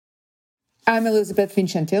I'm Elisabeth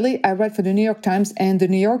Vincentelli. I write for the New York Times and the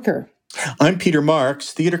New Yorker. I'm Peter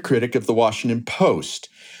Marks, theater critic of the Washington Post.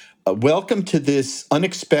 Welcome to this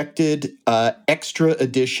unexpected extra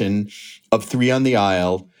edition of Three on the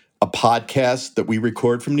Aisle, a podcast that we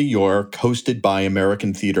record from New York, hosted by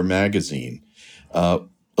American Theater Magazine.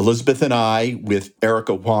 Elisabeth and I, with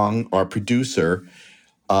Erica Wong, our producer,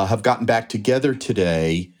 have gotten back together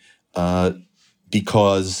today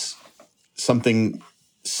because something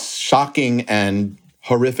shocking and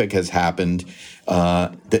horrific has happened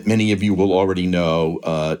that many of you will already know.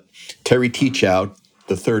 Terry Teachout,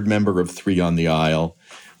 the third member of Three on the Aisle,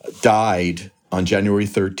 died on January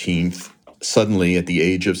 13th, suddenly at the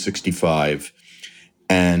age of 65.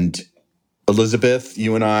 And Elisabeth,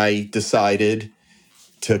 you and I decided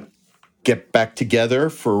to get back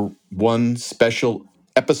together for one special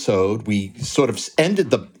episode. We sort of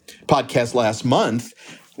ended the podcast last month,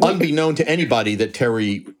 unbeknown to anybody, that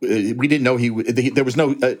Terry, we didn't know there was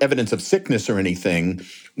no evidence of sickness or anything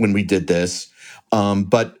when we did this.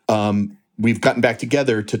 But we've gotten back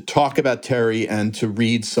together to talk about Terry and to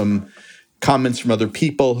read some comments from other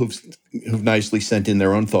people who've nicely sent in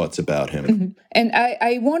their own thoughts about him. Mm-hmm. And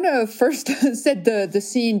I want to first set the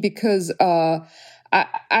scene because I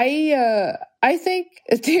think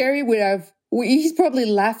Terry would have, he's probably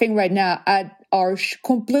laughing right now at our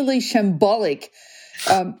completely shambolic.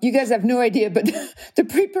 You guys have no idea, but the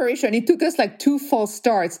preparation, it took us like 2 false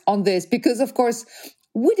starts on this because, of course,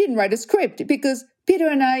 we didn't write a script because Peter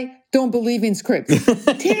and I don't believe in scripts.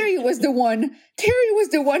 Terry was the one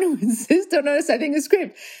who insisted on us having a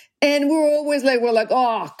script. And we're like,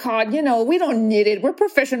 oh, God, we don't need it. We're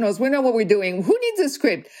professionals. We know what we're doing. Who needs a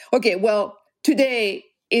script? Okay, well, today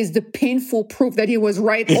is the painful proof that he was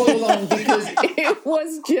right all along because it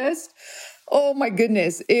was just... oh, my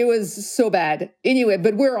goodness. It was so bad. Anyway,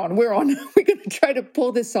 but we're on. We're going to try to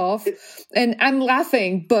pull this off. And I'm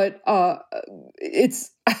laughing, but I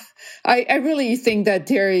really think that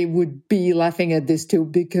Terry would be laughing at this too,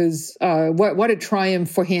 because what a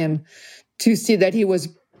triumph for him to see that he was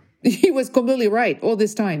completely right all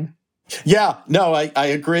this time. Yeah, no, I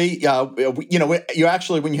agree. You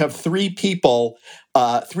actually, when you have three people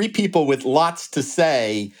with lots to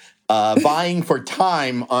say, vying for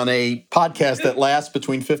time on a podcast that lasts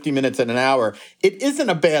between 50 minutes and an hour, it isn't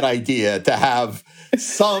a bad idea to have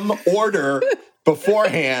some order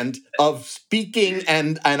beforehand of speaking.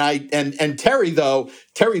 And Terry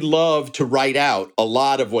loved to write out a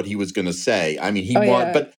lot of what he was going to say. I mean,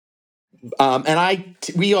 but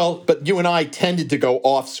you and I tended to go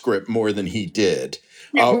off script more than he did.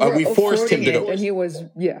 We forced him to go. And he was,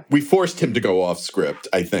 we forced him to go off script,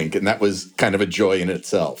 I think, and that was kind of a joy in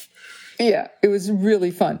itself. Yeah, it was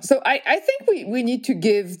really fun. So I think we need to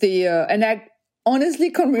give and I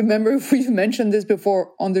honestly can't remember if we've mentioned this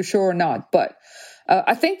before on the show or not, but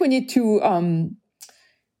I think we need to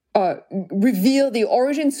reveal the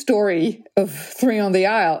origin story of Three on the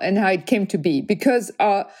Aisle and how it came to be, because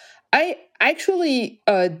I actually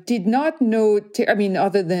did not know,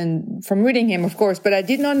 other than from reading him, of course, but I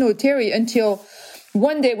did not know Terry until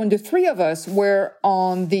one day when the three of us were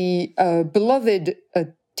on the beloved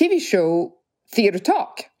TV show Theater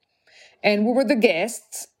Talk. And we were the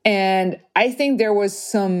guests, and I think there was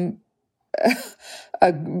some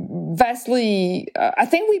I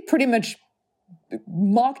think we pretty much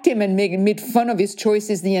mocked him and made fun of his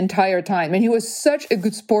choices the entire time. And he was such a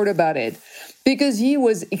good sport about it because he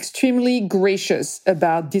was extremely gracious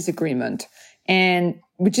about disagreement, and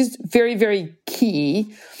which is very, very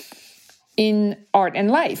key in art and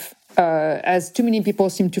life, as too many people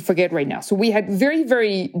seem to forget right now. So we had very,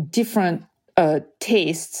 very different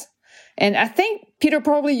tastes. And I think, Peter,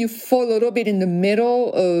 probably you fall a little bit in the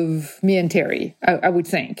middle of me and Terry, I would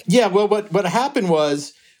think. Yeah, well, what happened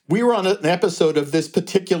was we were on an episode of this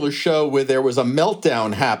particular show where there was a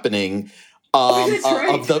meltdown happening of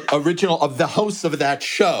the hosts of that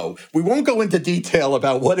show. We won't go into detail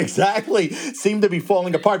about what exactly seemed to be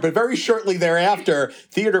falling apart, but very shortly thereafter,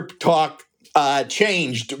 Theater Talk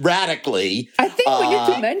changed radically. I think we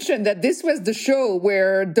need to mention that this was the show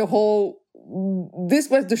where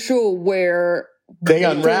they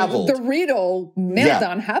unraveled. The Riddle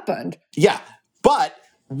meltdown happened. Yeah, but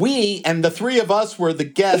we and the three of us were the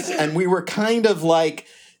guests, and we were kind of like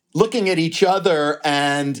looking at each other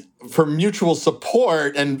and for mutual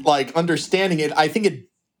support and like understanding it. I think it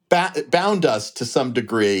bound us to some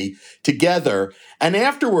degree together. And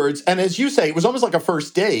afterwards, and as you say, it was almost like a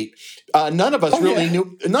first date. None of us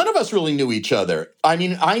really knew each other. I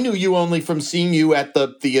mean, I knew you only from seeing you at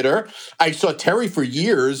the theater. I saw Terry for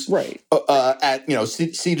years, Right.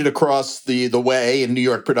 Seated across the way in New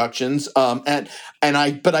York Productions.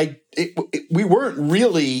 We weren't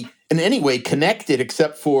really in any way connected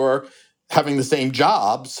except for having the same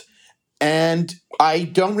jobs. And I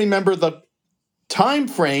don't remember the time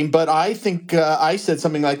frame, but I think I said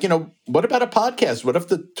something like, what about a podcast? What if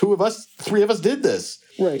the three of us did this?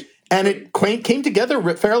 Right. And it came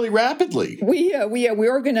together fairly rapidly. We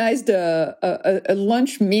organized a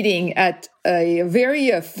lunch meeting at a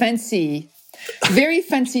very fancy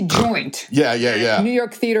joint. Yeah. New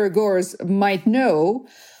York theater goers might know.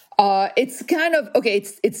 It's kind of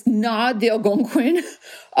it's not the Algonquin.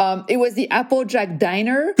 It was the Applejack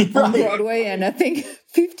Diner on Broadway, and I think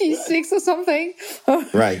 56 or something.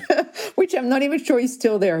 Right. Which I'm not even sure is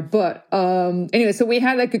still there. But anyway, so we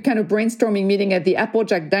had like a kind of brainstorming meeting at the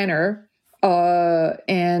Applejack Diner,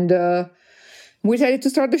 and we decided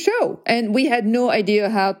to start the show. And we had no idea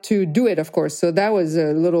how to do it, of course. So that was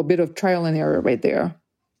a little bit of trial and error right there,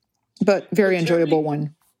 but very enjoyable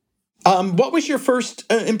one. What was your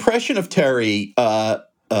first impression of Terry,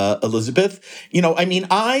 Elisabeth?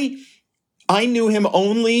 I knew him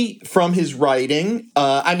only from his writing.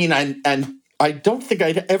 And I don't think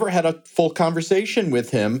I'd ever had a full conversation with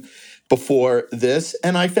him before this.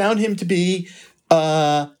 And I found him to be,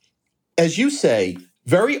 as you say,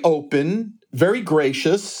 very open, very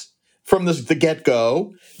gracious from the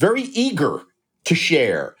get-go, very eager to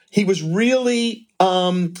share. He was really...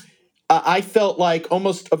 I felt like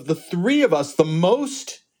almost of the three of us, the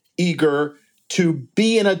most eager to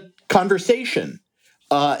be in a conversation.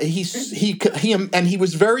 He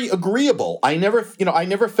was very agreeable. I never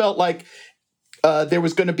felt like there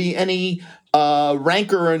was going to be any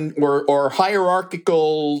rancor or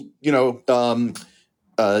hierarchical,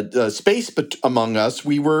 space among us.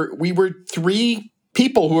 We were three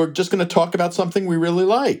people who were just going to talk about something we really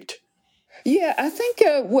liked. Yeah, I think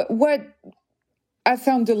what I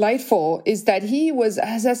found delightful is that he was,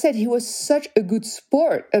 as I said, he was such a good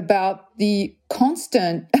sport about the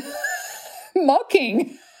constant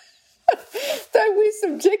mocking that we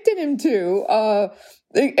subjected him to.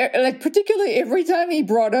 Like particularly every time he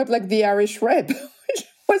brought up like the Irish rib, which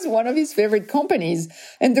was one of his favorite companies,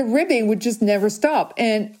 and the ribbing would just never stop.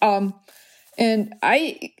 And I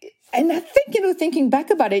think, thinking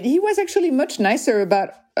back about it, he was actually much nicer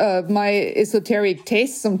about my esoteric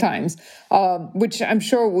tastes sometimes, which I'm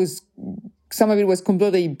sure some of it was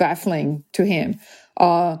completely baffling to him.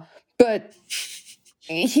 But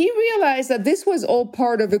he realized that this was all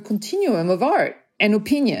part of a continuum of art and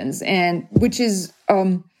opinions, and which is,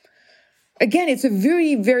 again, it's a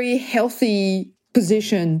very, very healthy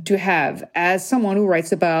position to have as someone who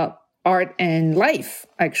writes about art and life,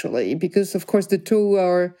 actually, because, of course, the two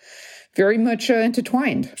are very much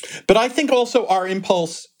intertwined. But I think also our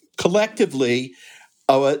impulse collectively,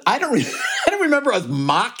 I don't remember us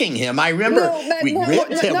mocking him. I remember we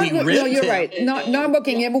ripped him. No, you're right. Not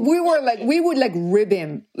mocking him. But we would rib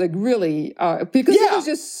him, really, because it was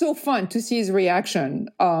just so fun to see his reaction.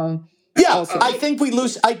 Also. I think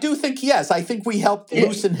I think we helped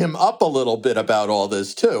loosen him up a little bit about all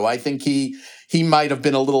this too. I think he might have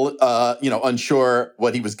been a little, unsure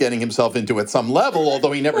what he was getting himself into at some level,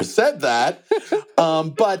 although he never said that.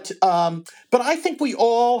 But I think we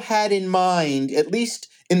all had in mind, at least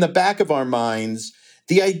in the back of our minds,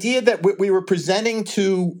 the idea that what we were presenting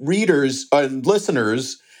to readers and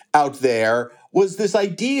listeners out there was this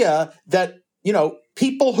idea that,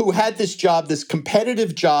 people who had this job, this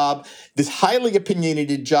competitive job, this highly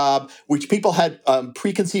opinionated job, which people had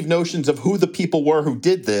preconceived notions of who the people were who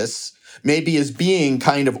did this, maybe as being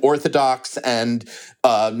kind of orthodox and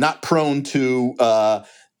not prone to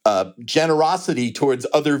generosity towards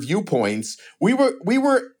other viewpoints. We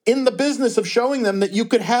were in the business of showing them that you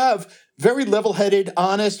could have very level-headed,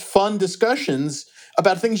 honest, fun discussions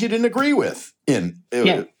about things you didn't agree with in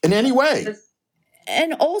any way.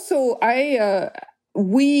 And also,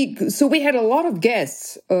 we had a lot of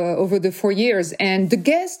guests over the 4 years, and the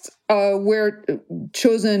guests were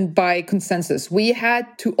chosen by consensus.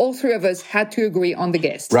 All three of us had to agree on the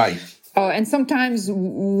guest. Right. And sometimes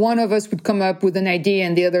one of us would come up with an idea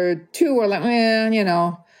and the other two were like,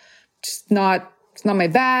 it's not my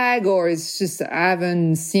bag, or it's just, I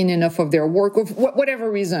haven't seen enough of their work, or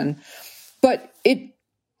whatever reason. But it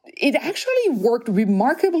actually worked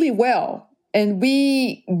remarkably well. And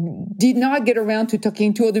we did not get around to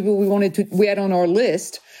talking to other people we had on our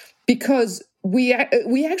list, because we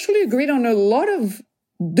actually agreed on a lot of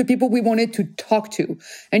the people we wanted to talk to.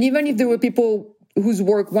 And even if there were people whose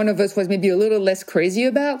work one of us was maybe a little less crazy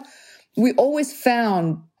about, we always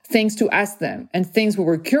found things to ask them and things we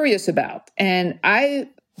were curious about. And I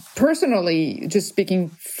personally, just speaking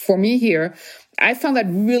for me here, I found that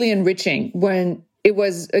really enriching when it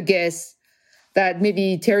was a guest that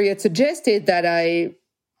maybe Terry had suggested that I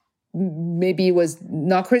maybe was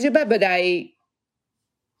not crazy about, but I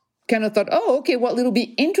kind of thought, oh, okay, well, it'll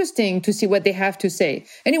be interesting to see what they have to say.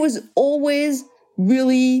 And it was always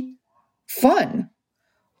really fun.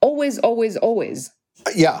 Always, always, always.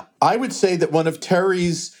 Yeah, I would say that one of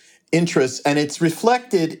Terry's interests, and it's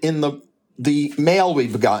reflected in the mail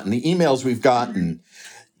we've gotten, the emails we've gotten,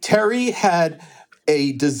 Terry had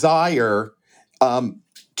a desire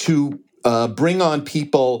to bring on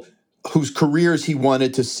people whose careers he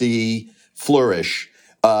wanted to see flourish.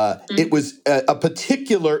 It was a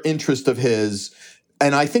particular interest of his,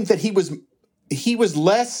 and I think that he was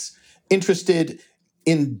less interested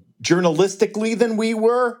in journalistically than we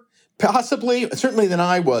were, possibly, certainly than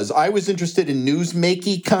I was. I was interested in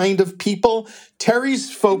newsmakey kind of people.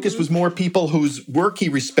 Terry's focus was more people whose work he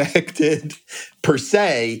respected, per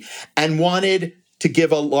se, and wanted to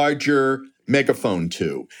give a larger megaphone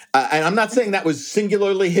to. And I'm not saying that was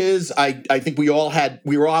singularly his. I think we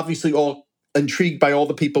were obviously all intrigued by all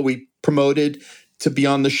the people we promoted to be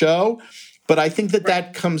on the show. But I think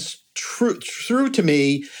that comes through to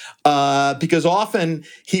me because often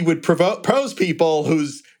he would pros people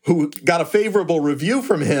who got a favorable review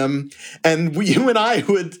from him, and you and I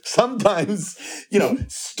would sometimes,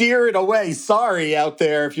 steer it away. Sorry out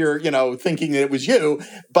there if you're, thinking that it was you,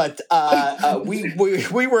 but we didn't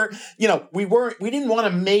want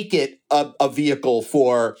to make it a vehicle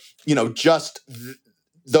for, just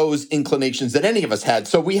those inclinations that any of us had.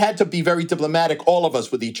 So we had to be very diplomatic, all of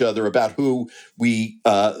us, with each other about who we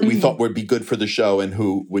thought would be good for the show and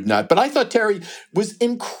who would not. But I thought Terry was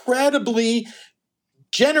incredibly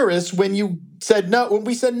generous when you said no. When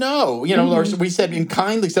we said no, or we said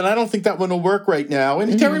kindly said, I don't think that one will work right now.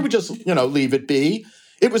 And Terry would just, leave it be.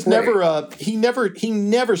 It was never. He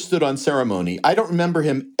never stood on ceremony. I don't remember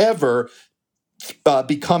him ever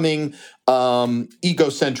becoming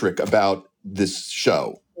egocentric about this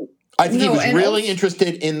show. I think he was really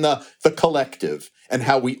interested in the collective and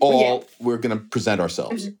how we all were going to present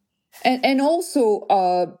ourselves. And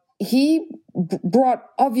also, he brought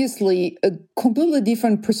obviously a completely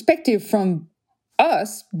different perspective from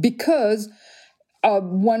us because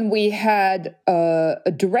when we had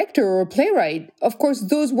a director or a playwright, of course,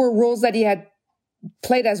 those were roles that he had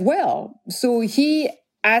played as well. So he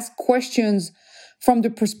asked questions from the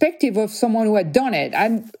perspective of someone who had done it.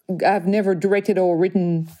 I've never directed or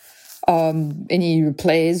written any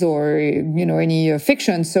plays or any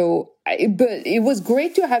fiction. But it was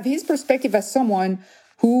great to have his perspective as someone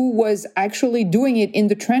who was actually doing it in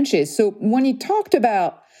the trenches. So when he talked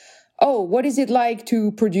about, what is it like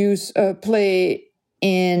to produce a play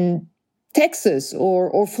in Texas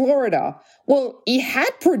or Florida? Well, he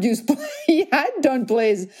had done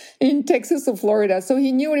plays in Texas or Florida, so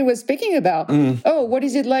he knew what he was speaking about. What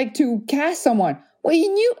is it like to cast someone? Well, he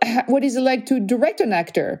knew what is it like to direct an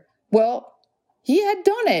actor. Well, he had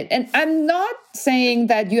done it. And I'm not saying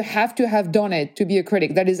that you have to have done it to be a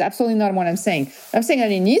critic. That is absolutely not what I'm saying. I'm saying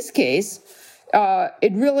that in his case,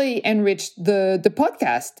 it really enriched the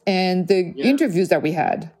podcast and the interviews that we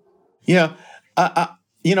had. Yeah.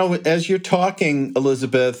 As you're talking,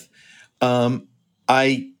 Elisabeth, I'm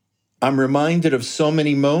reminded of so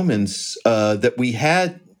many moments that we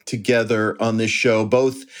had together on this show,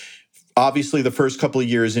 both obviously the first couple of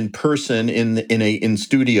years in person in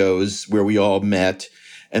studios where we all met,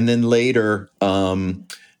 and then later when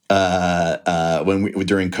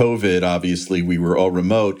during COVID, obviously we were all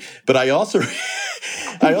remote. But I also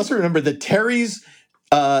remember that Terry's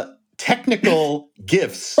technical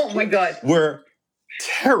gifts were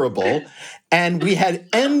terrible, and we had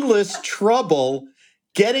endless trouble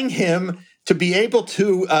getting him to be able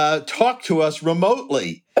to talk to us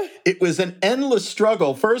remotely. It was an endless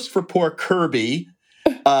struggle, first for poor Kirby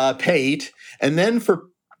Pate, and then for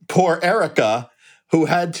poor Erica, who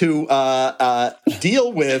had to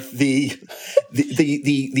deal with the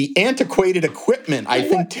antiquated equipment. I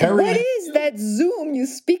think Terry. What is that Zoom you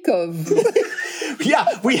speak of? Yeah,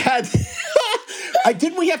 we had.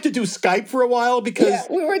 Didn't we have to do Skype for a while? Because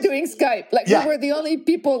we were doing Skype. We were the only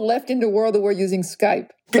people left in the world who were using Skype.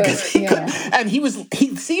 Because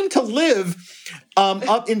he seemed to live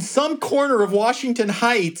up in some corner of Washington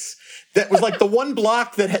Heights that was like the one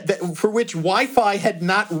block that for which Wi-Fi had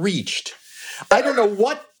not reached. I don't know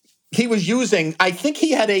what he was using, I think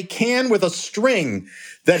he had a can with a string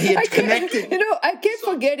that he had connected. I kept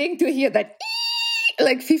forgetting to hear that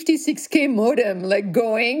like 56K modem like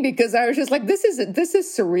going, because I was just like, this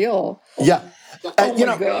is surreal. Yeah.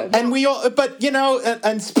 God. And we all, but,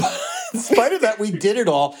 and in spite of that, we did it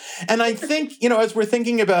all. And I think, as we're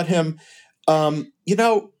thinking about him,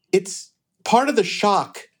 it's part of the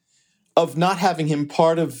shock of not having him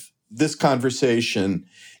part of this conversation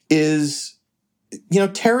is,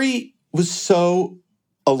 Terry was so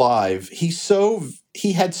alive. He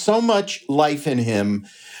had so much life in him.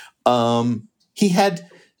 He had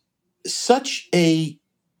such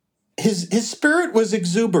his spirit was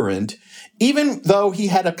exuberant, even though he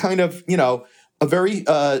had a kind of, a very,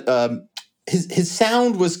 his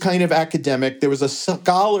sound was kind of academic. There was a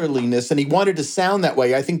scholarliness, and he wanted to sound that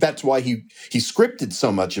way. I think that's why he scripted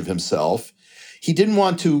so much of himself. He didn't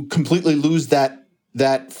want to completely lose that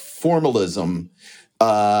formalism.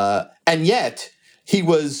 And yet he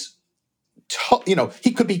was,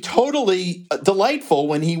 he could be totally delightful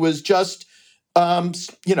when he was just,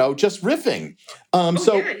 just riffing.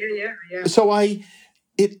 So I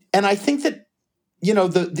think that,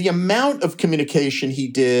 the amount of communication he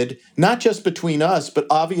did, not just between us, but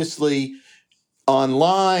obviously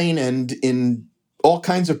online and in all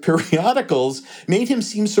kinds of periodicals, made him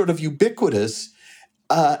seem sort of ubiquitous.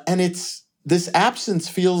 And this absence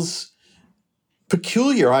feels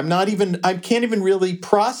peculiar. I can't even really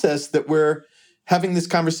process that we're having this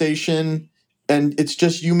conversation and it's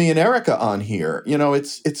just you, me, and Erica on here.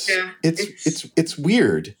 It's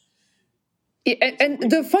weird.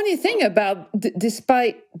 And the funny thing about,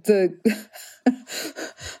 despite the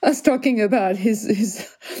us talking about his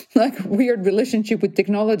like weird relationship with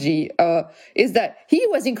technology, is that he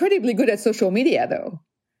was incredibly good at social media, though.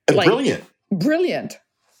 Brilliant.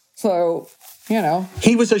 So,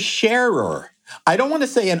 he was a sharer. I don't want to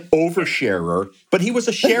say an oversharer, but he was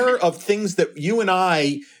a sharer of things that you and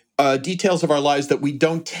I, details of our lives that we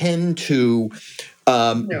don't tend to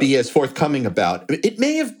be as forthcoming about. It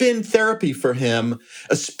may have been therapy for him,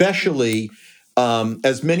 especially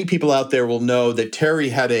as many people out there will know that Terry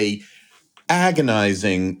had a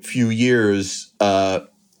agonizing few years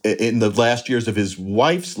in the last years of his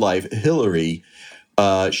wife's life, Hillary.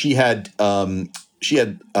 She had pulmonary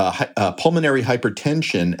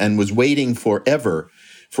hypertension and was waiting forever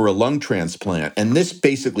for a lung transplant. And this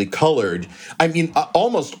basically colored,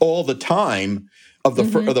 almost all the time of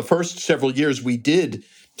the first several years we did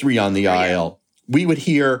Three on the Aisle, we would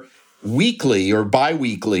hear weekly or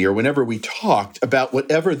biweekly or whenever we talked about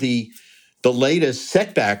whatever the latest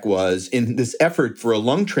setback was in this effort for a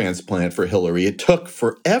lung transplant for Hillary. It took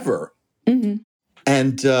forever. Mm-hmm.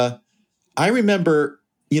 And I remember,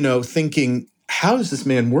 thinking, how is this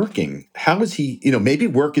man working? How is he, maybe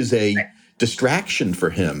work is a distraction for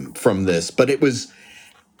him from this, but it was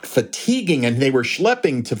fatiguing, and they were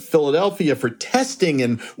schlepping to Philadelphia for testing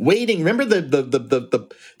and waiting. Remember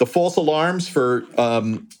the false alarms for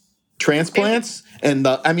transplants? And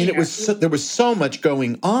there was so much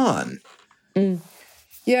going on. Mm.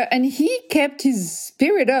 Yeah, and he kept his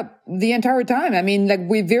spirit up the entire time.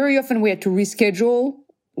 We very often we had to reschedule,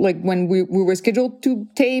 like when we were scheduled to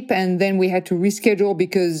tape, and then we had to reschedule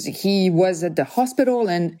because he was at the hospital.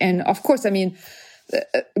 And of course,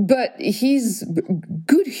 but his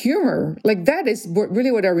good humor, like that is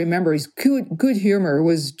really what I remember. His good humor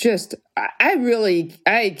was just,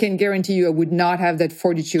 I can guarantee you I would not have that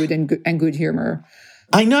fortitude and good humor.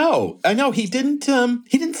 I know. He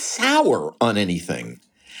didn't sour on anything.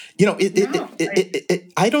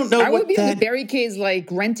 I don't know. I would be on the barricades, like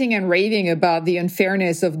ranting and raving about the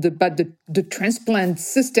unfairness of the transplant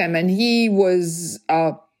system, and he was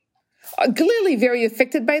clearly very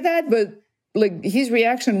affected by that. But like his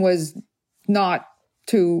reaction was not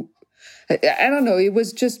to. I don't know. It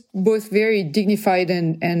was just both very dignified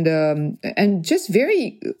and just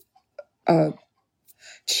very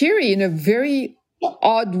cheery in a very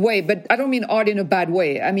odd way. But I don't mean odd in a bad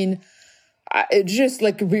way. Just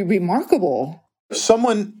like remarkable.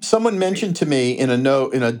 Someone mentioned to me in a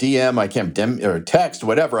note, in a DM, I can't or text,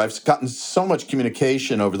 whatever. I've gotten so much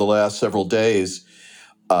communication over the last several days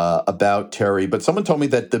about Terry, but someone told me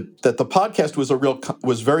that the podcast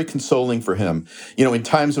was very consoling for him. In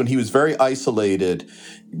times when he was very isolated,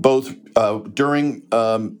 both during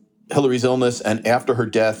Hillary's illness and after her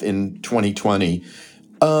death in 2020.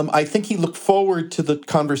 I think he looked forward to the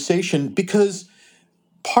conversation because.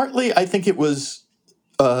 Partly, I think it was,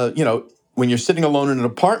 when you're sitting alone in an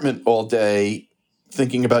apartment all day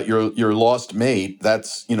thinking about your lost mate,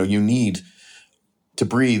 that's, you need to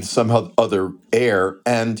breathe some other air.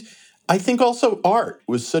 And I think also art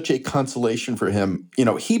was such a consolation for him.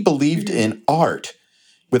 He believed in art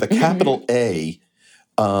with a capital A.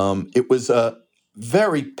 It was a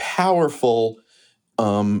very powerful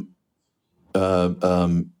part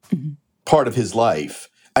of his life.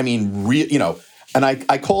 I mean, and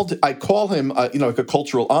I call him, like a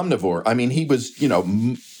cultural omnivore. I mean, he was,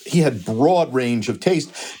 he had broad range of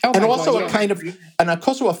taste, and also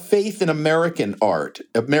also a faith in American art,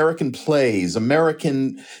 American plays,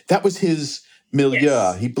 that was his milieu.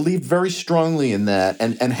 Yes. He believed very strongly in that,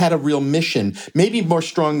 and had a real mission, maybe more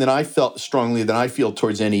strongly than I feel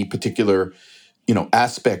towards any particular,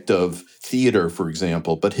 aspect of theater, for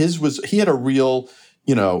example. But he had a real,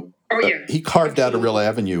 he carved out a real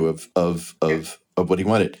avenue of what he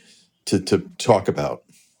wanted to talk about.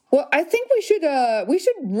 Well, I think we should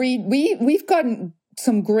read. We've gotten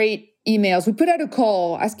some great emails. We put out a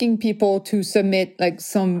call asking people to submit like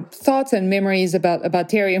some thoughts and memories about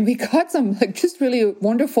Terry, and we got some like just really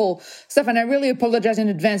wonderful stuff. And I really apologize in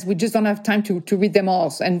advance. We just don't have time to read them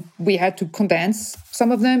all, and we had to condense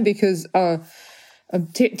some of them because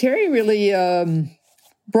Terry really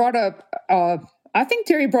brought up. I think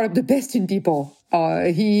Terry brought up the best in people.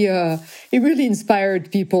 He really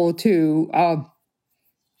inspired people to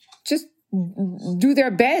just do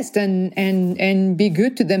their best and be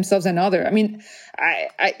good to themselves and others. I mean,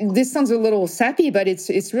 this sounds a little sappy, but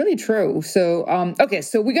it's really true. So okay,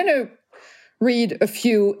 so we're gonna read a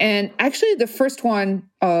few, and actually the first one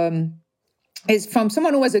is from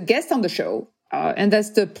someone who was a guest on the show, and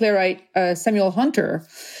that's the playwright Samuel Hunter.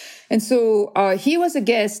 And so he was a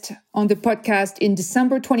guest on the podcast in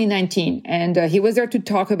December 2019, and he was there to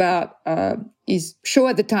talk about his show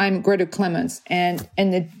at the time, Greater Clemens. And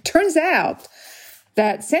it turns out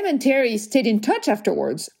that Sam and Terry stayed in touch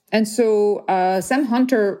afterwards. And so Sam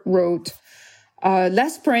Hunter wrote,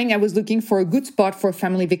 last spring, I was looking for a good spot for a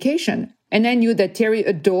family vacation. And I knew that Terry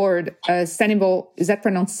adored Sanibel. Is that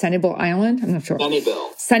pronounced Sanibel Island? I'm not sure.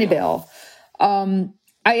 Sanibel.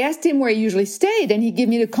 I asked him where he usually stayed, and he gave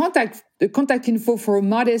me the contact info for a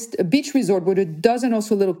modest beach resort with a dozen or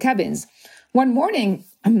so little cabins. One morning,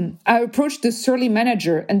 I approached the surly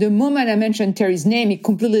manager, and the moment I mentioned Terry's name, he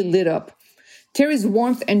completely lit up. Terry's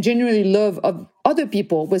warmth and genuine love of other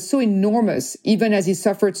people was so enormous, even as he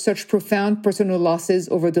suffered such profound personal losses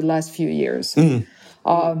over the last few years.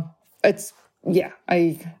 It's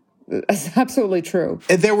absolutely true.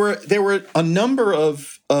 And there were a number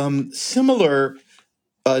of similar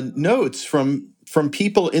notes from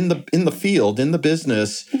people in the field, in the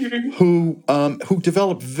business, who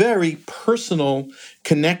developed very personal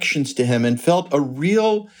connections to him and felt a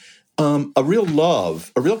real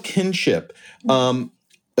love, a real kinship. Michael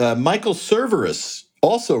Cerverus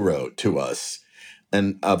also wrote to us,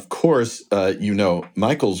 and of course,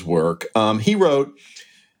 Michael's work. He wrote,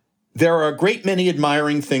 "There are a great many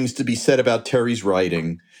admiring things to be said about Terry's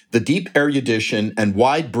writing. The deep erudition and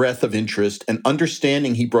wide breadth of interest and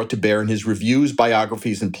understanding he brought to bear in his reviews,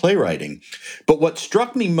 biographies, and playwriting. But what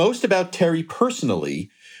struck me most about Terry personally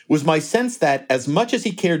was my sense that, as much as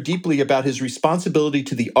he cared deeply about his responsibility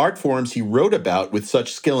to the art forms he wrote about with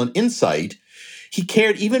such skill and insight, he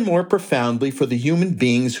cared even more profoundly for the human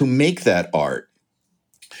beings who make that art.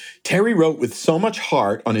 Terry wrote with so much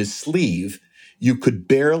heart on his sleeve, you could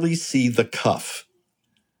barely see the cuff."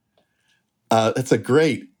 That's a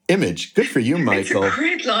great image. Good for you, Michael. It's a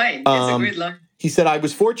great line. He said, "I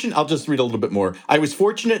was fortunate," I'll just read a little bit more. "I was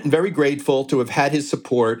fortunate and very grateful to have had his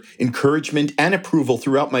support, encouragement, and approval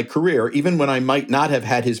throughout my career, even when I might not have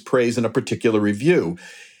had his praise in a particular review.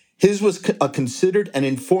 His was a considered and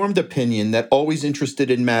informed opinion that always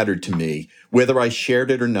interested and mattered to me, whether I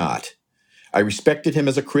shared it or not. I respected him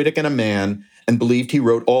as a critic and a man, and believed he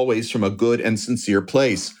wrote always from a good and sincere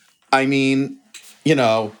place." I mean,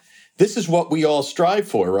 this is what we all strive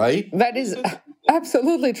for, right? That is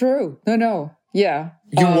absolutely true. No. Yeah.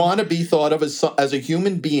 You want to be thought of as a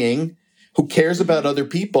human being who cares about other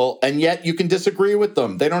people, and yet you can disagree with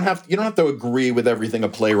them. You don't have to agree with everything a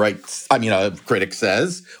critic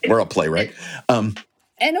says, or a playwright.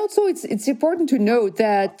 And also, it's important to note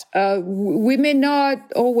that we may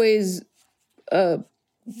not always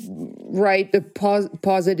write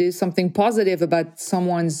something positive about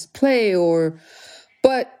someone's play,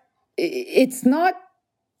 but it's not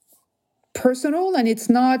personal, and it's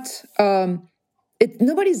not.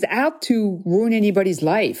 Nobody's out to ruin anybody's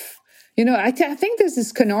life. I think there's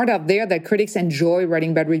this canard out there that critics enjoy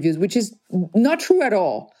writing bad reviews, which is not true at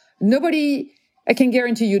all. I can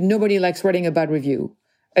guarantee you, nobody likes writing a bad review.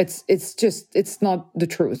 It's not the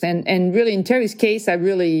truth. And really, in Terry's case,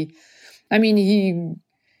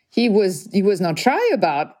 he was not shy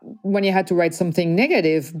about when he had to write something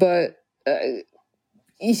negative, but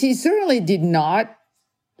he certainly did not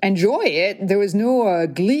enjoy it. There was no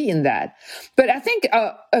glee in that. But I think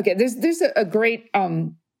there's a great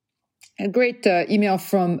email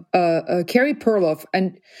from Carrie Perloff,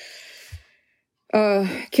 and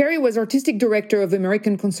Carrie was artistic director of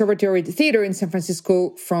American Conservatory Theater in San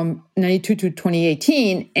Francisco from 92 to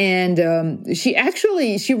 2018. And she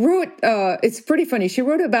wrote, it's pretty funny, she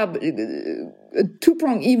wrote about a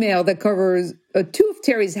two-pronged email that covers two of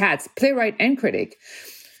Terry's hats, playwright and critic.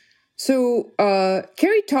 So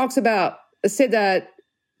Carrie said that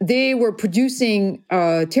they were producing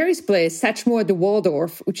Terry's play, Satchmo at the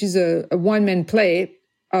Waldorf, which is a one-man play,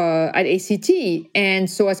 at ACT. And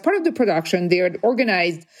so as part of the production, they had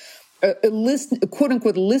organized a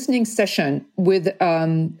quote-unquote listening session with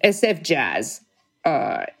SF Jazz.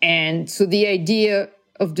 And so the idea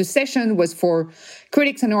of the session was for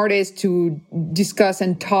critics and artists to discuss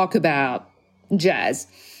and talk about jazz.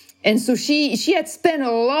 And so she had spent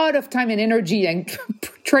a lot of time and energy and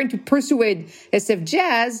trying to persuade SF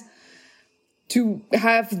Jazz to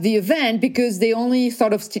have the event, because they only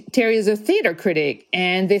thought of Terry as a theater critic,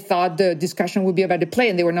 and they thought the discussion would be about the play,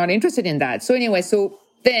 and they were not interested in that. So anyway, so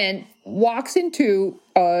then walks into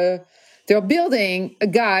their building a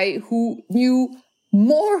guy who knew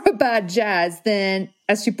more about jazz than,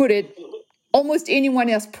 as she put it, almost anyone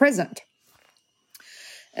else present.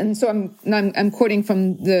 And so I'm quoting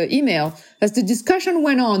from the email. As the discussion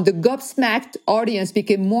went on, the gobsmacked audience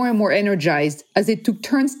became more and more energized as they took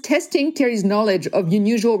turns testing Terry's knowledge of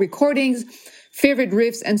unusual recordings, favorite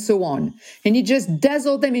riffs, and so on. And he just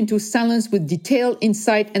dazzled them into silence with detail,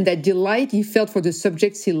 insight, and that delight he felt for the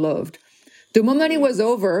subjects he loved. The moment it was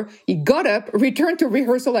over, he got up, returned to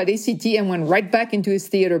rehearsal at ACT, and went right back into his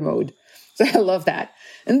theater mode. So I love that.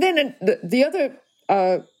 And then the other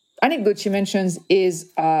anecdote she mentions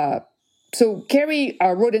is, so Carrie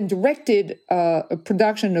wrote and directed a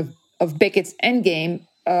production of Beckett's Endgame,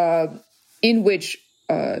 in which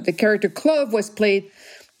the character Clove was played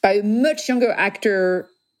by a much younger actor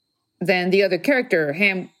than the other character,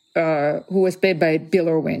 Ham, who was played by Bill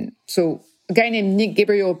Irwin. So a guy named Nick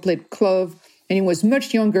Gabriel played Clove, and he was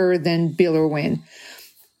much younger than Bill Irwin.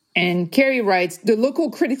 And Carrie writes, the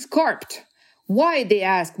local critics carped. Why, they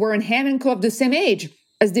asked, weren't Ham and Clove the same age,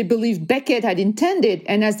 as they believed Beckett had intended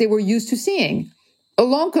and as they were used to seeing?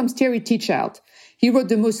 Along comes Terry Teachout. He wrote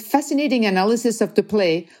the most fascinating analysis of the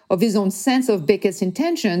play, of his own sense of Beckett's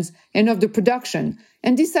intentions and of the production,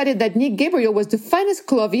 and decided that Nick Gabriel was the finest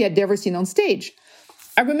Clove he had ever seen on stage.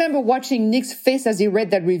 I remember watching Nick's face as he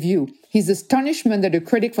read that review, his astonishment that a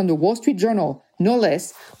critic from the Wall Street Journal, no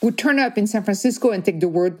less, would turn up in San Francisco and take the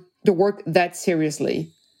work that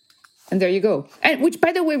seriously. And there you go. And which,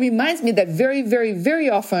 by the way, reminds me that very, very, very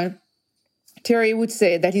often, Terry would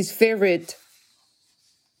say that his favorite,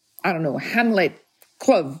 Hamlet,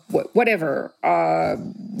 Clove, whatever,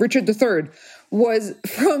 Richard III, was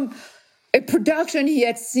from a production he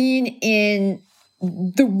had seen in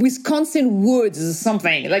the Wisconsin woods or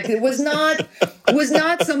something. Like it was not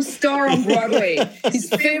some star on Broadway. His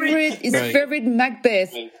favorite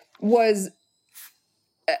Macbeth was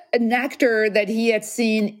an actor that he had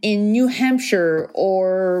seen in New Hampshire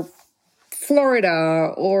or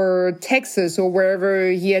Florida or Texas or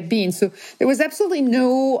wherever he had been. So there was absolutely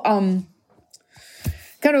no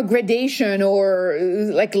kind of gradation or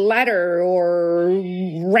like ladder or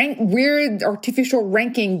weird artificial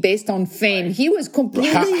ranking based on fame. He was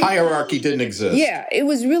completely... Hierarchy didn't exist. Yeah, it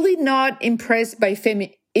was really not impressed by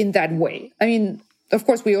fame in that way. I mean, of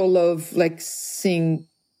course, we all love like seeing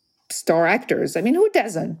star actors. I mean, who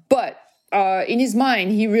doesn't? But in his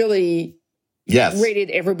mind, he really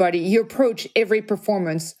rated everybody. He approached every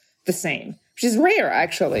performance the same, which is rare,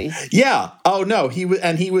 actually. Yeah. Oh no, he was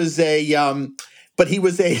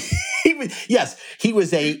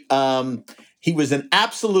an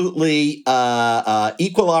absolutely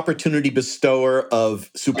equal opportunity bestower of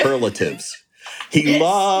superlatives. He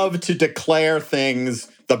loved to declare things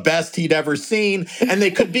the best he'd ever seen, and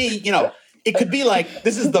they could be, it could be like,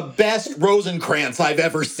 this is the best Rosencrantz I've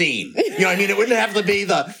ever seen. You know what I mean? It wouldn't have to be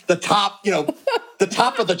the top, the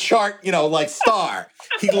top of the chart, like star.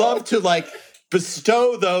 He loved to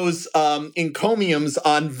bestow those encomiums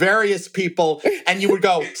on various people. And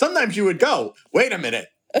sometimes you would go, wait a minute.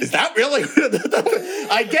 Is that really?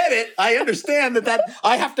 I get it. I understand that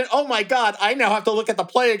I have to, oh my God, I now have to look at the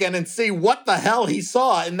play again and see what the hell he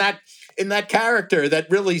saw in that character that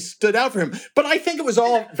really stood out for him. But I think it was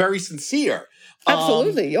all very sincere.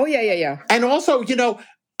 Absolutely. Yeah. And also,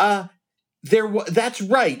 that's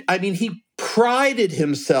right. I mean, he prided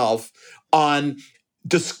himself on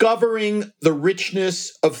discovering the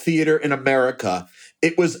richness of theater in America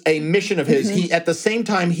It was a mission of his. He, at the same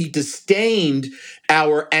time, he disdained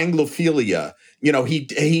our Anglophilia. You know,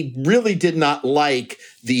 he really did not like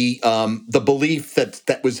the belief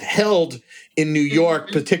that was held in New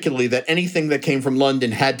York, particularly, that anything that came from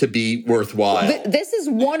London had to be worthwhile. This is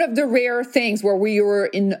one of the rare things where we were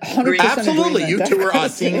in 100% Absolutely, agreement. you two were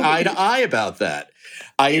seeing eye to eye about that.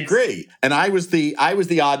 I agree, and I was the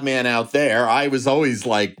odd man out there. I was always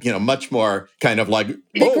like, you know, much more kind of like,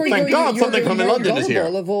 oh, thank God, something from London is here.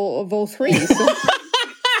 Of all three. So.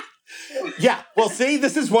 Yeah, well, see,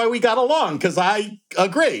 this is why we got along, because I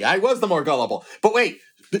agree. I was the more gullible. But wait,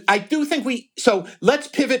 I do think so let's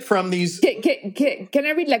pivot from these. Can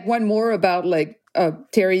I read like one more about like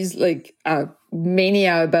Terry's like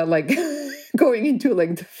mania about like going into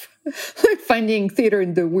like finding theater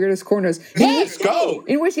in the weirdest corners? Yes, go.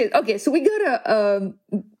 In which case, okay, so we got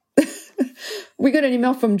we got an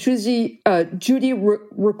email from Judy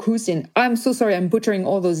Rakusin. I'm so sorry, I'm butchering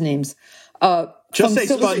all those names. Just from say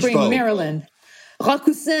Silver Spring, SpongeBob. Maryland.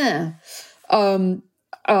 Rakusin.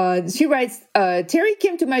 She writes, Terry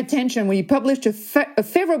came to my attention when he published a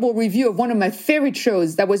favorable review of one of my favorite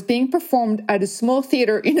shows that was being performed at a small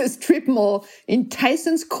theater in a strip mall in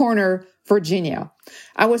Tyson's Corner, Virginia.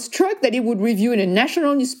 I was struck that he would review in a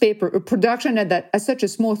national newspaper a production at such a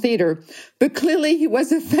small theater, but clearly he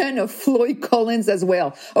was a fan of Floyd Collins as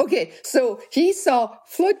well. Okay, so he saw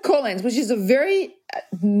Floyd Collins, which is a very,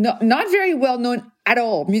 not very well-known at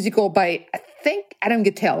all musical by, I think, Adam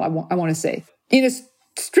Guttell, I want to say, in a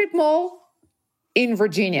strip mall in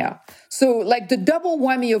Virginia. So like the double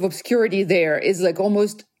whammy of obscurity there is like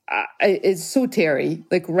almost it's so Terry,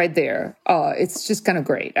 like right there. It's just kind of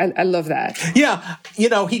great. I love that. Yeah, you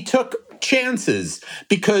know, he took chances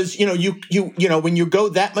because you know when you go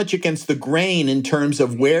that much against the grain in terms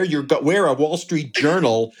of where a Wall Street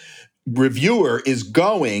Journal reviewer is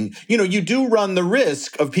going, you know, you do run the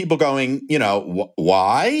risk of people going, you know,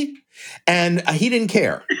 why? And he didn't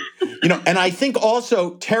care. You know, and I think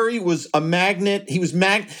also Terry was a magnet. He was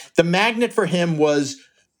the magnet for him was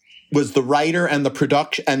the writer and the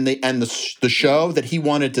production and the show that he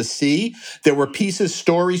wanted to see. There were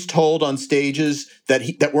stories told on stages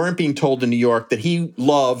that weren't being told in New York that he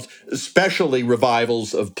loved, especially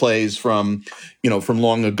revivals of plays from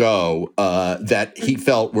long ago that he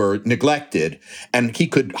felt were neglected, and he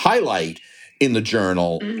could highlight in the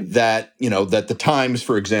Journal that the Times,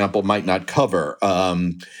 for example, might not cover,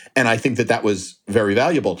 and I think that was very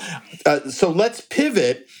valuable. So let's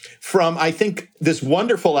pivot from, I think, this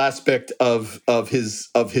wonderful aspect of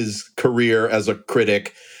his career as a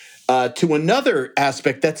critic to another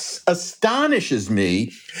aspect that astonishes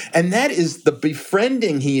me, and that is the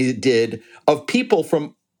befriending he did of people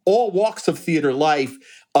from all walks of theater life,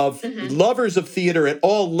 of lovers of theater at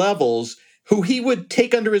all levels, who he would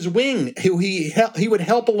take under his wing, who he would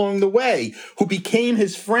help along the way, who became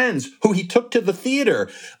his friends, who he took to the theater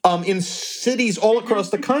in cities all across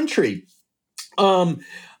the country.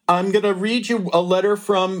 I'm going to read you a letter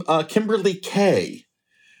from Kimberly Kay,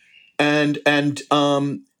 and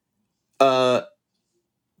her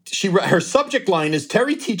subject line is,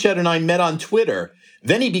 Terry Teachout and I met on Twitter.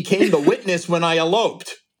 Then he became the witness when I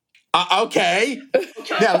eloped. Okay.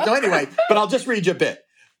 No, anyway, but I'll just read you a bit.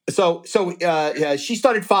 So she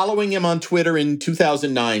started following him on Twitter in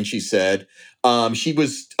 2009, she said. She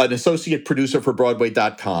was an associate producer for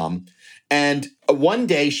Broadway.com. And one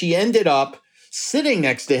day she ended up sitting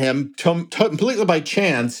next to him completely by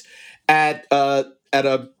chance at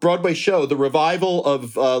a Broadway show, the revival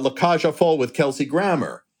of La Cage aux Folles with Kelsey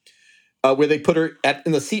Grammer, where they put her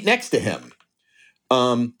in the seat next to him.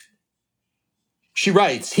 She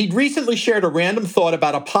writes, he'd recently shared a random thought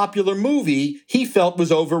about a popular movie he felt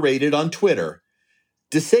was overrated on Twitter.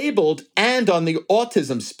 Disabled and on the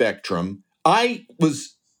autism spectrum, I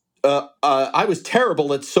was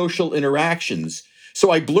terrible at social interactions.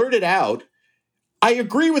 So I blurted out, I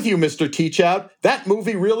agree with you, Mr. Teachout. That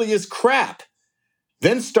movie really is crap.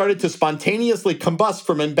 Then started to spontaneously combust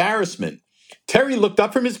from embarrassment. Terry looked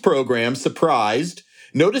up from his program, surprised,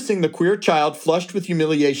 noticing the queer child flushed with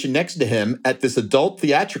humiliation next to him at this adult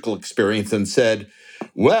theatrical experience, and said,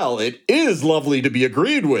 well, it is lovely to be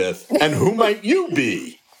agreed with. And who might you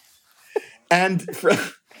be? And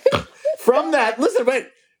from that, listen, wait.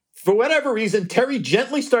 For whatever reason, Terry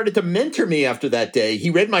gently started to mentor me after that day.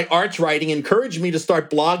 He read my arts writing, encouraged me to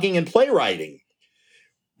start blogging and playwriting.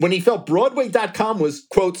 When he felt Broadway.com was,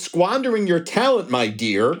 quote, squandering your talent, my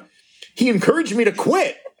dear, he encouraged me to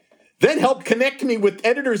quit, then helped connect me with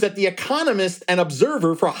editors at The Economist and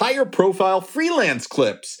Observer for higher profile freelance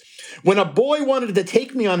clips. When a boy wanted to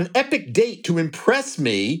take me on an epic date to impress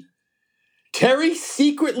me, Terry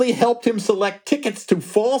secretly helped him select tickets to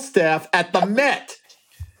Falstaff at the Met,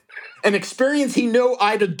 an experience he knew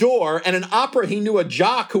I'd adore, and an opera he knew a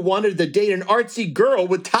jock who wanted to date an artsy girl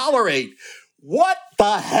would tolerate. What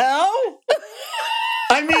the hell?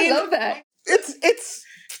 I mean, I love that. It's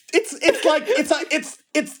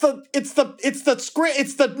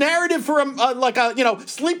the narrative for a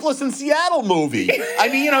Sleepless in Seattle movie. I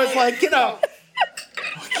mean, it's like,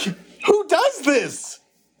 who does this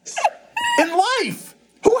in life?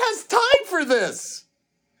 Who has time for this?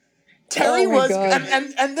 Terry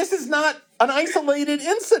and this is not an isolated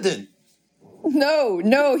incident.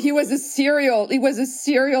 No, he was a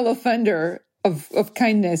serial offender of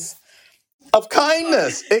kindness. Of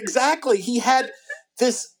kindness, exactly. He had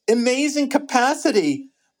this amazing capacity.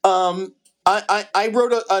 I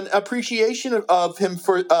wrote an appreciation of him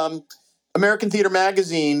for American Theater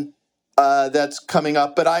Magazine that's coming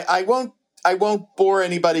up, but I won't bore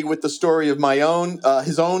anybody with the story of my own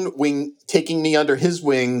his own wing taking me under his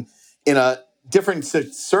wing in a different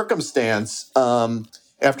circumstance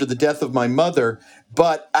after the death of my mother.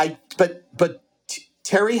 But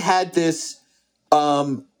Terry had this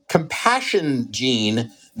compassion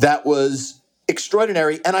gene that was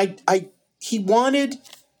extraordinary, and he wanted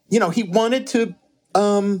to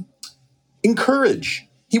encourage.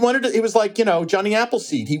 It was like, Johnny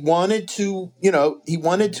Appleseed. He wanted to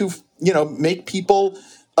make people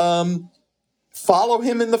follow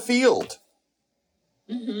him in the field.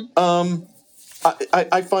 Mm-hmm.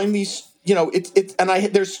 I find these,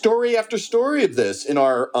 there's story after story of this in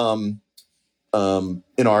our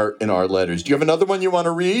letters. Do you have another one you want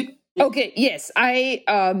to read? Okay, yes.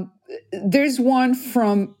 There's one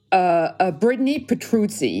from Brittany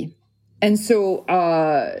Petruzzi. And so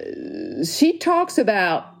she talks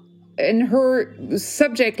about, and her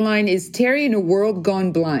subject line is Terry in a World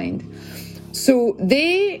Gone Blind. So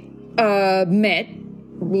they met,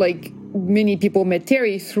 like many people met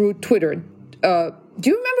Terry through Twitter. Do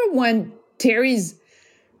you remember when Terry's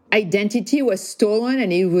identity was stolen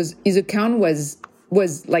and his account was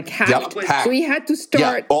like hacked? Yep, hacked. So he had to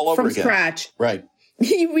start from scratch. Right.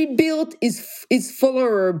 He rebuilt his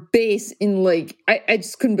follower base in I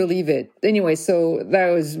just couldn't believe it. Anyway, so that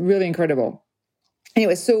was really incredible.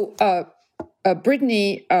 Anyway, so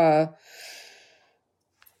Brittany,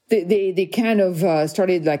 they kind of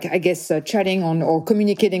started chatting on or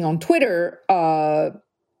communicating on Twitter,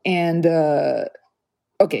 and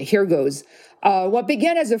okay, here goes. What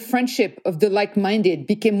began as a friendship of the like-minded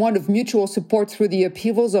became one of mutual support through the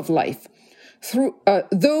upheavals of life.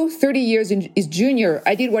 Though 30 years his junior,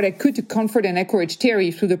 I did what I could to comfort and encourage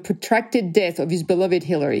Terry through the protracted death of his beloved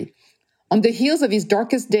Hillary. On the heels of his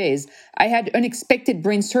darkest days, I had unexpected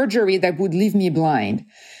brain surgery that would leave me blind.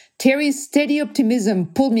 Terry's steady optimism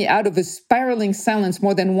pulled me out of a spiraling silence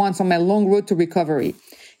more than once on my long road to recovery.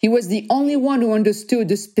 He was the only one who understood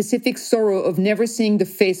the specific sorrow of never seeing the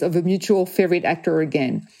face of a mutual favorite actor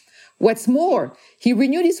again. What's more, he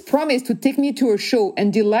renewed his promise to take me to a show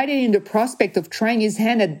and delighted in the prospect of trying his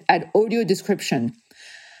hand at audio description.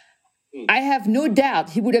 I have no doubt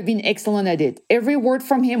he would have been excellent at it. Every word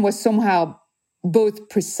from him was somehow both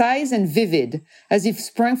precise and vivid, as if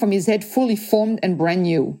sprung from his head fully formed and brand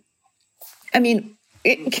new. I mean,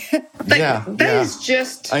 that is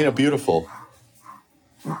just... I know, beautiful.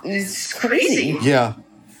 It's crazy. Yeah.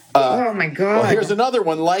 Oh, my God. Well, here's another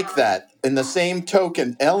one like that. In the same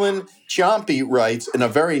token, Ellen Ciampi writes in a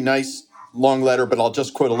very nice long letter, but I'll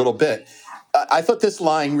just quote a little bit. I thought this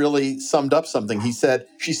line really summed up something.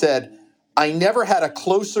 She said, I never had a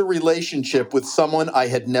closer relationship with someone I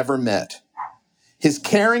had never met. His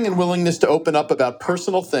caring and willingness to open up about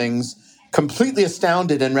personal things completely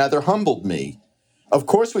astounded and rather humbled me. Of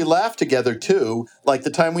course, we laughed together, too, like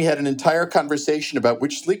the time we had an entire conversation about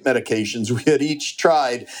which sleep medications we had each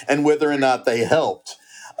tried and whether or not they helped.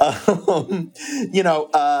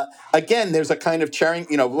 Again, there's a kind of Charing,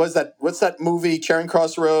 what's that movie, Charing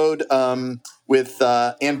Cross Road, with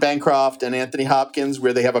Anne Bancroft and Anthony Hopkins,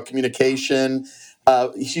 where they have a communication.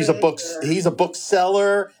 He's a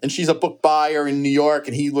bookseller and she's a book buyer in New York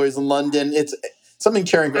and he lives in London. It's something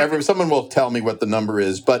Charing, someone will tell me what the number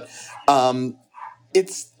is, but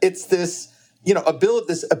it's this,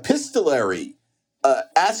 this epistolary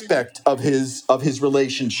aspect of his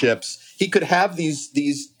relationships. He could have these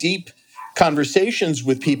deep conversations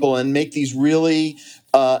with people and make these really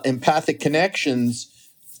empathic connections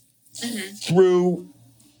through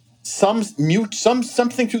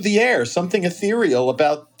something through the air, something ethereal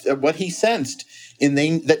about what he sensed,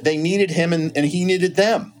 that they needed him and he needed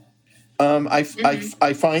them. I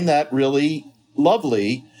find that really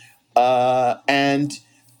lovely, and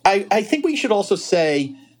I think we should also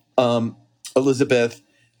say Elizabeth,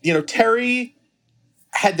 Terry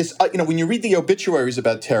had this, when you read the obituaries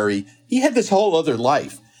about Terry, he had this whole other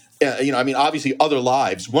life. Obviously other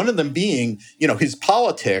lives. One of them being, his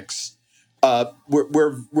politics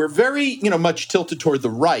were very, much tilted toward the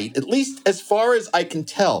right, at least as far as I can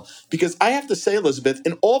tell. Because I have to say, Elizabeth,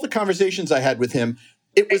 in all the conversations I had with him,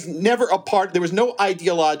 it was never there was no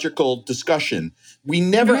ideological discussion. We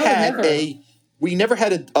never had a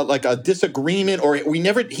disagreement, or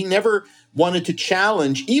he never wanted to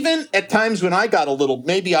challenge, even at times when I got a little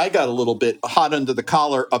bit hot under the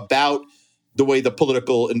collar about the way the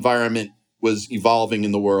political environment was evolving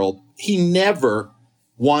in the world. He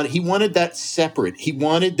wanted that separate. He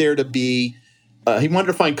wanted there to be, he wanted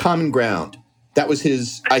to find common ground. That was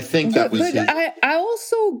his, I think that was his. I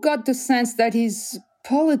also got the sense that his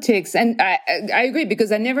politics, and I agree,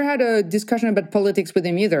 because I never had a discussion about politics with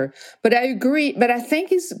him either, but I agree, but I think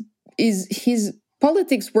his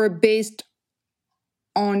politics were based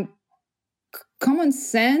on common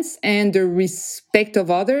sense and the respect of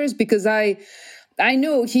others, because I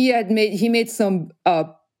know he made some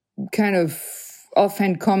kind of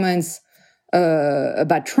offhand comments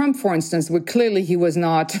about Trump, for instance, where clearly he was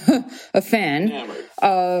not a fan.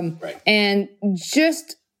 Right. And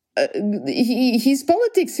just his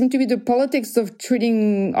politics seem to be the politics of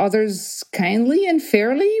treating others kindly and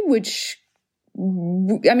fairly, which,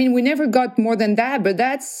 we never got more than that, but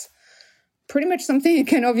that's pretty much something you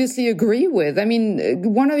can obviously agree with.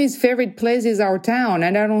 One of his favorite plays is Our Town,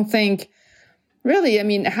 and I don't think, really,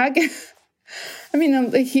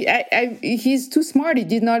 he's too smart. He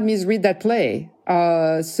did not misread that play.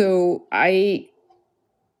 But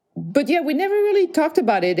yeah, we never really talked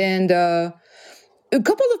about it. And a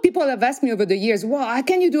couple of people have asked me over the years, well, how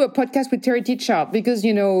can you do a podcast with Terry Teachout? Because,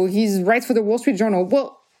 he writes for the Wall Street Journal.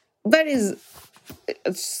 Well, that is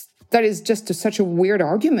just such a weird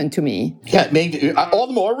argument to me. Yeah, it made all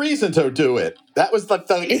the more reason to do it. That was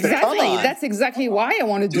exactly. That's exactly why I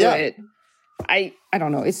want to do it. I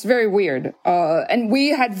don't know. It's very weird. And we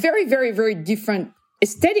had very, very, very different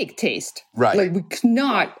aesthetic taste. Right. Like, we could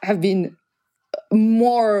not have been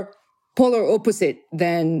more polar opposite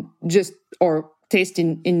than just our taste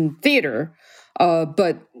in theater.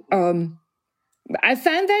 But I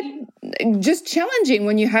find that just challenging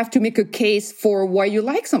when you have to make a case for why you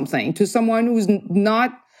like something to someone who's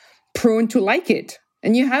not prone to like it.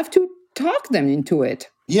 And you have to talk them into it.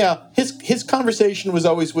 Yeah, his conversation was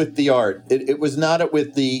always with the art. It was not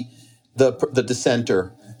with the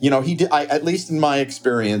dissenter. He did. At least in my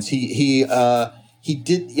experience, he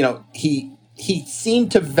did. He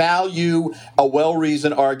seemed to value a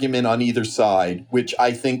well-reasoned argument on either side, which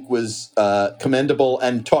I think was commendable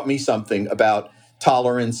and taught me something about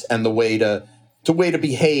tolerance and the way to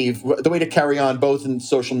behave, the way to carry on, both in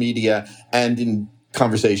social media and in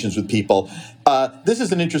conversations with people. This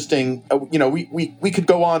is an interesting, we could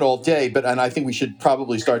go on all day, and I think we should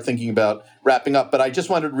probably start thinking about wrapping up. But I just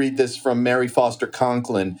wanted to read this from Mary Foster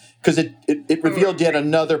Conklin, because it revealed yet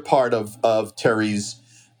another part of Terry's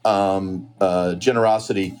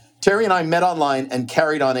generosity. Terry and I met online and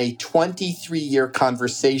carried on a 23-year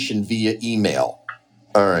conversation via email.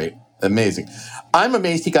 All right. Amazing. I'm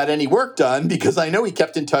amazed he got any work done, because I know he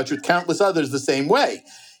kept in touch with countless others the same way.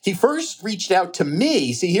 He first reached out to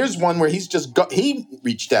me. See, here's one where he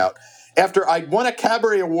reached out after I'd won a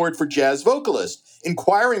cabaret award for jazz vocalist,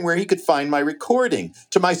 inquiring where he could find my recording.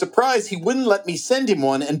 To my surprise, he wouldn't let me send him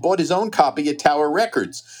one and bought his own copy at Tower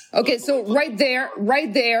Records. Okay, so right there,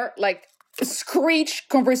 like,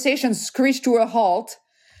 conversation screech to a halt,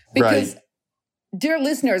 because, right. Dear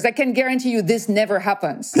listeners, I can guarantee you this never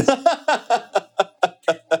happens. This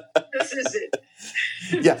is it.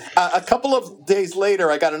 Yeah. A couple of days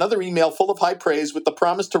later, I got another email full of high praise with the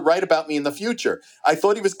promise to write about me in the future. I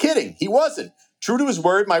thought he was kidding. He wasn't. True to his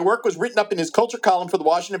word, my work was written up in his culture column for the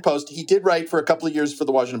Washington Post. He did write for a couple of years for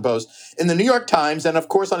the Washington Post, in the New York Times, and of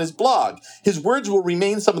course on his blog. His words will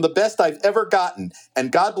remain some of the best I've ever gotten.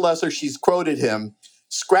 And God bless her, she's quoted him.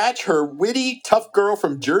 Scratch her witty, tough girl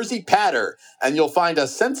from Jersey patter, and you'll find a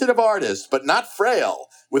sensitive artist, but not frail,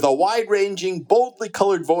 with a wide-ranging, boldly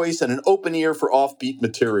colored voice and an open ear for offbeat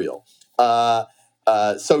material.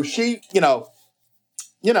 So she,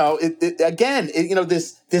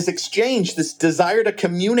 this exchange, this desire to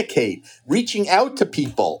communicate, reaching out to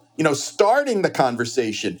people, starting the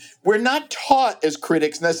conversation. We're not taught as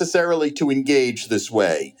critics necessarily to engage this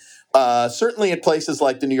way. Certainly at places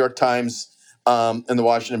like the New York Times and the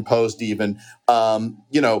Washington Post, even,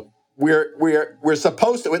 we're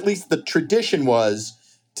supposed to, at least the tradition was,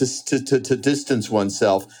 to distance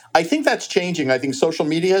oneself. I think that's changing. I think social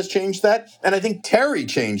media has changed that, and I think Terry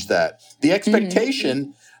changed that. The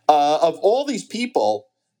expectation of all these people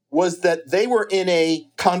was that they were in a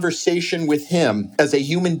conversation with him as a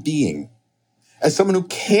human being, as someone who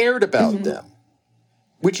cared about them,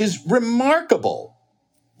 which is remarkable,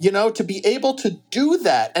 to be able to do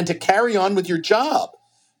that and to carry on with your job.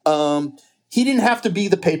 He didn't have to be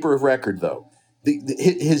the paper of record, though.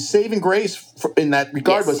 His saving grace in that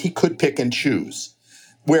regard was he could pick and choose.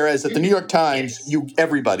 Whereas at the New York Times,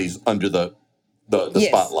 everybody's under the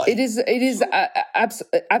spotlight. It is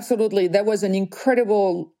absolutely. That was an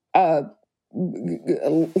incredible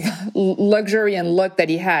luxury and luck that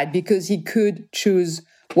he had, because he could choose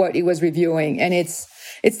what he was reviewing. And it's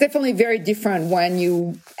definitely very different when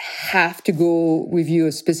you have to go review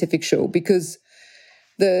a specific show, because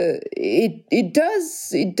it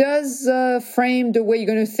does frame the way you're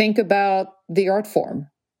going to think about the art form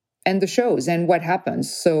and the shows and what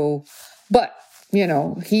happens. So, but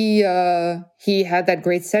he had that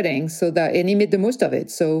great setting, and he made the most of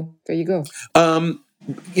it. So there you go.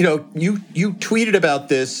 You tweeted about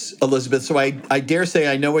this, Elisabeth, so I dare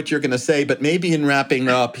say I know what you're going to say, but maybe in wrapping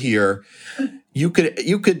up here, you could,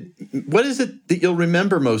 what is it that you'll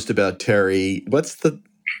remember most about Terry?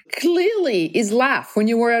 Clearly his laugh when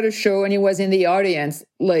you were at a show and he was in the audience,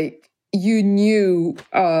 like you knew.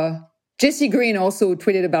 Jesse Green also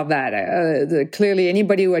tweeted about that. Clearly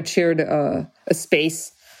anybody who had shared a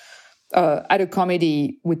space at a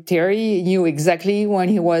comedy with Terry knew exactly when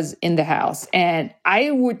he was in the house. And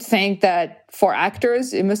I would think that for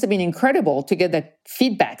actors, it must have been incredible to get that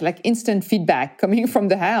feedback, like instant feedback coming from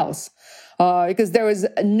the house, because there was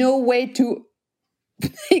no way to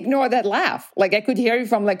ignore that laugh. Like I could hear it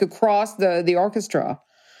from like across the orchestra.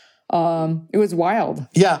 It was wild.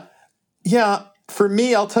 Yeah. For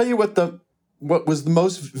me, I'll tell you what was the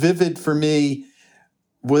most vivid for me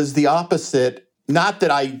was the opposite. Not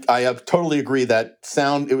that I totally agree that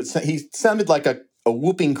he sounded like a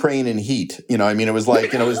whooping crane in heat. It was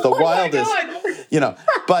like, it was the wildest,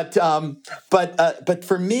 but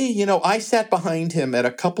for me, I sat behind him at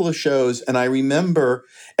a couple of shows, and I remember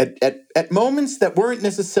at moments that weren't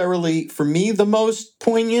necessarily for me the most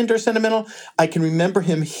poignant or sentimental, I can remember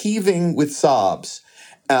him heaving with sobs,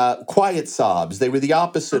 quiet sobs. They were the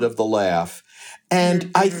opposite of the laugh.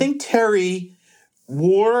 And I think Terry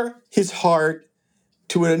wore his heart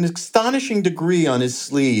to an astonishing degree on his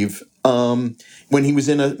sleeve when he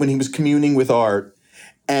was communing with art.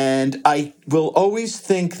 And I will always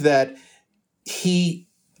think that he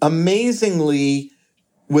amazingly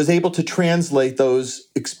was able to translate those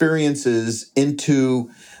experiences into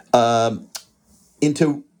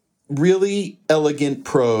really elegant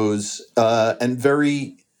prose and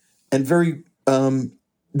very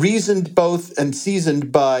reasoned both and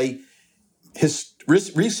seasoned by his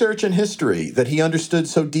research and history that he understood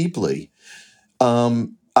so deeply.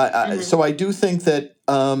 So I do think that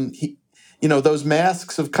those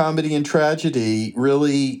masks of comedy and tragedy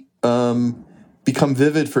really become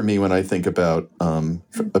vivid for me when I think about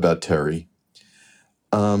Terry.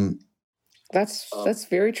 That's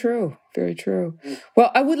very true. Very true.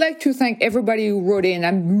 Well, I would like to thank everybody who wrote in.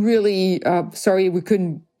 I'm really sorry we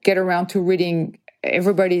couldn't get around to reading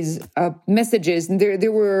everybody's messages. And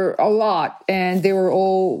there were a lot, and they were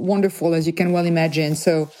all wonderful, as you can well imagine.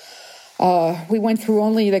 So we went through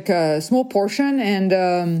only like a small portion,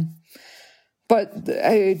 and but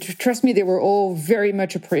trust me, they were all very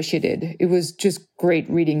much appreciated. It was just great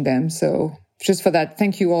reading them. So just for that,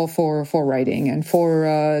 thank you all for writing and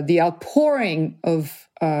for the outpouring of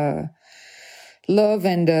love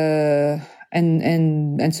and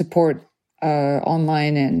support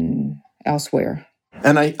online and elsewhere.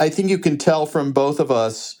 And I think you can tell from both of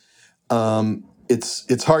us,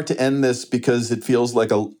 it's hard to end this because it feels a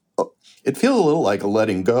little like a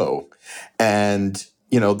letting go, and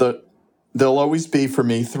there'll always be for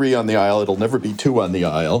me 3 on the aisle. It'll never be 2 on the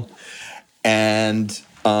aisle, and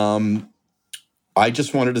I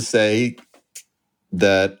just wanted to say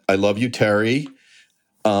that I love you, Terry.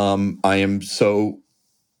 I am so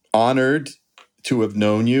honored to have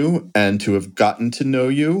known you and to have gotten to know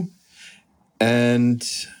you. And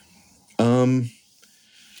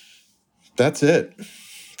that's it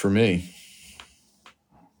for me.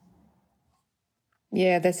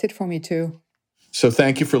 Yeah, that's it for me too. So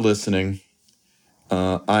thank you for listening.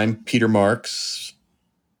 I'm Peter Marks.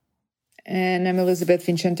 And I'm Elisabeth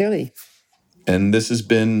Vincentelli. And this has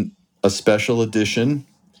been a special edition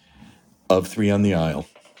of 3 on the Aisle.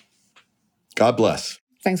 God bless.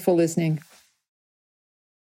 Thanks for listening.